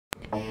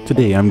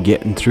Today I'm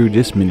getting through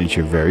this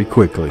miniature very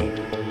quickly.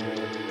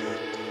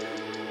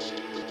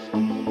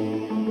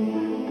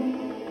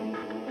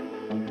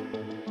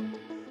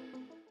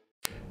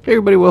 Hey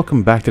everybody,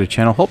 welcome back to the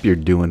channel. Hope you're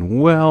doing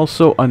well.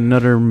 So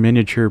another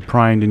miniature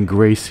primed in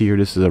gray seer.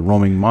 This is a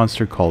roaming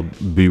monster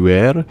called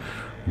Buer.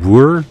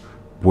 Buer?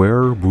 I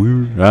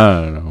don't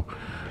know.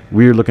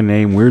 Weird looking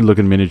name, weird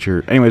looking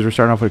miniature. Anyways, we're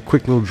starting off with a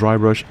quick little dry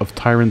brush of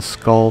Tyrant's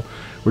skull.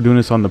 We're doing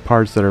this on the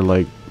parts that are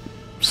like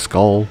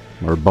skull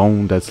or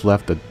bone that's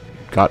left that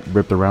got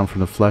ripped around from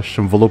the flesh.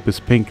 Some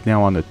Volupus pink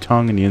now on the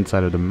tongue and the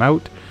inside of the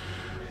mouth.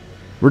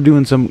 We're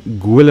doing some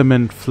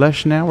Guilliman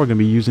flesh now. We're going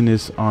to be using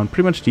this on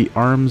pretty much the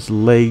arms,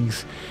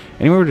 legs,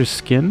 anywhere to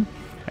skin.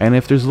 And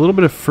if there's a little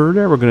bit of fur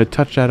there, we're going to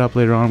touch that up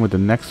later on with the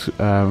next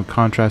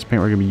contrast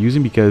paint we're going to be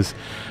using, because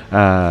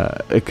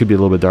it could be a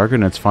little bit darker,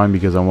 and that's fine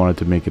because I wanted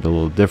to make it a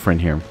little different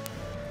here.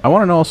 I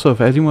want to know also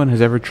if anyone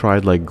has ever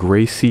tried like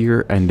gray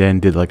seer and then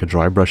did like a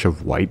dry brush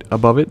of white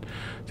above it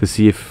to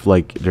see if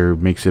like there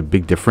makes a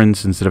big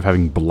difference instead of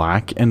having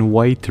black and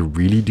white to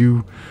really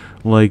do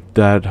like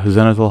that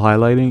zenithal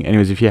highlighting.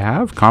 Anyways, if you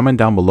have, comment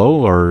down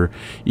below, or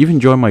even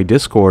join my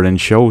Discord and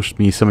show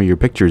me some of your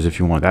pictures if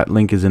you want. That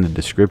link is in the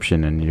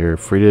description, and you're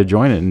free to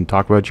join it and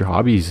talk about your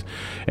hobbies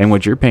and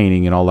what you're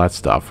painting and all that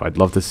stuff. I'd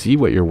love to see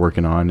what you're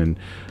working on and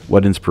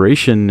what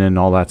inspiration and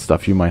all that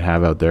stuff you might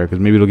have out there, because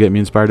maybe it'll get me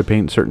inspired to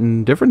paint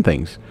certain different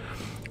things.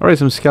 Alright,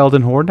 some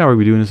skeleton horde. Now we'll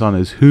be doing this on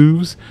his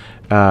hooves.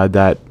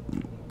 That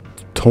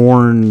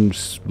torn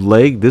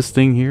leg, this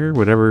thing here,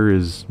 whatever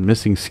is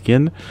missing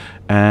skin,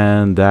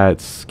 and that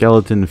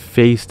skeleton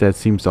face that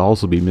seems to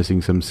also be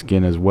missing some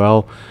skin as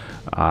well.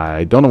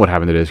 I don't know what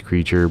happened to this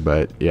creature,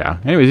 but yeah.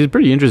 Anyways, it's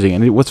pretty interesting,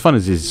 and what's fun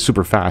is it's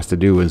super fast to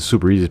do and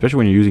super easy, especially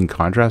when you're using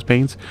contrast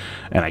paints.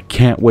 And I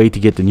can't wait to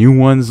get the new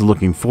ones.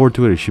 Looking forward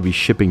to it. It should be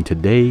shipping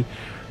today.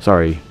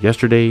 Sorry,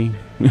 yesterday,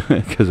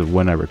 because of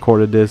when I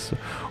recorded this,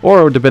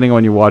 or depending on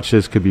when you watch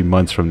this, could be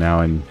months from now,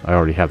 and I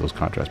already have those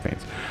contrast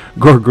paints.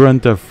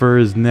 Gorgrunta fur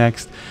is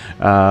next.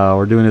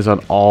 We're doing this on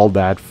all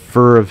that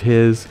fur of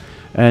his,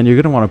 and you're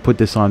going to want to put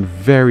this on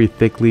very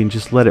thickly and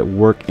just let it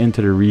work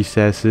into the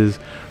recesses.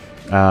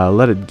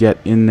 Let it get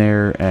in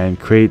there and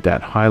create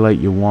that highlight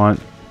you want.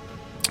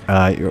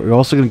 You're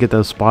also going to get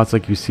those spots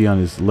like you see on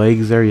his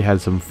legs there. He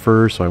had some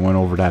fur, so I went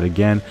over that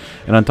again.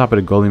 And on top of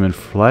the Guilliman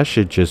flesh,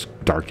 it just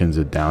darkens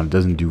it down. It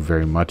doesn't do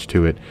very much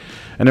to it.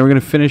 And then we're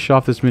going to finish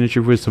off this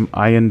miniature with some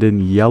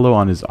Iandin yellow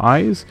on his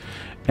eyes.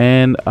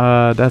 And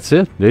that's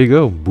it. There you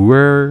go.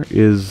 Buer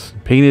is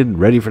painted,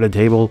 ready for the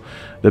table.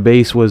 The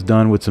base was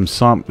done with some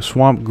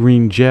swamp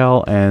green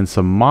gel and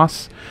some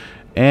moss.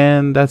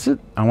 And that's it.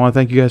 I want to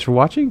thank you guys for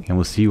watching, and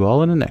we'll see you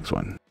all in the next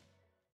one.